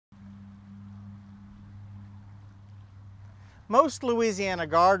Most Louisiana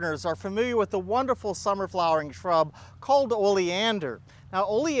gardeners are familiar with the wonderful summer flowering shrub called oleander. Now,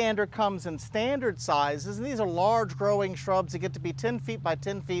 oleander comes in standard sizes, and these are large growing shrubs that get to be 10 feet by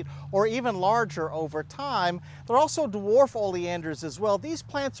 10 feet or even larger over time. There are also dwarf oleanders as well. These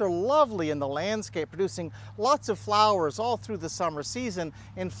plants are lovely in the landscape, producing lots of flowers all through the summer season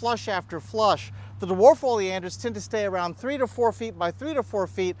in flush after flush. The dwarf oleanders tend to stay around 3 to 4 feet by 3 to 4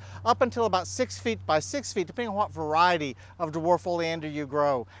 feet up until about 6 feet by 6 feet, depending on what variety of dwarf oleander you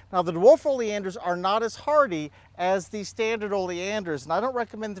grow. Now, the dwarf oleanders are not as hardy as the standard oleanders, and I don't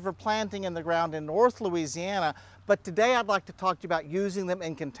recommend them for planting in the ground in North Louisiana, but today I'd like to talk to you about using them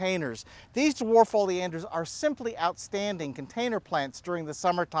in containers. These dwarf oleanders are simply outstanding container plants during the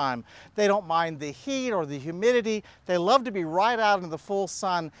summertime. They don't mind the heat or the humidity. They love to be right out in the full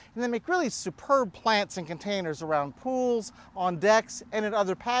sun, and they make really superb plants in containers around pools, on decks, and in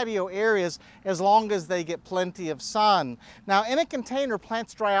other patio areas as long as they get plenty of sun. Now, in a container,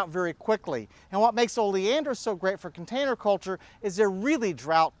 plants dry out very quickly, and what makes oleanders so great for container culture is they're really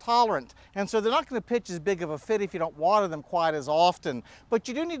drought tolerant, and so they're not going to pitch as big of a fit if you don't water them quite as often. But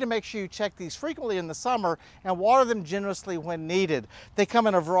you do need to make sure you check these frequently in the summer and water them generously when needed. They come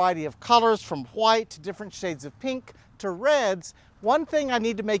in a variety of colors, from white to different shades of pink to reds. One thing I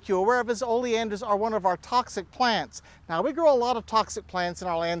need to make you aware of is oleanders are one of our toxic plants. Now, we grow a lot of toxic plants in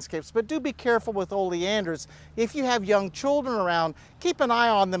our landscapes, but do be careful with oleanders. If you have young children around, keep an eye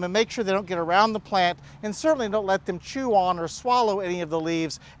on them and make sure they don't get around the plant, and certainly don't let them chew on or swallow any of the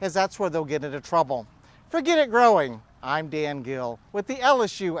leaves, as that's where they'll get into trouble. Forget it growing. I'm Dan Gill with the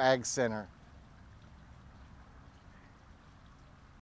LSU AgCenter.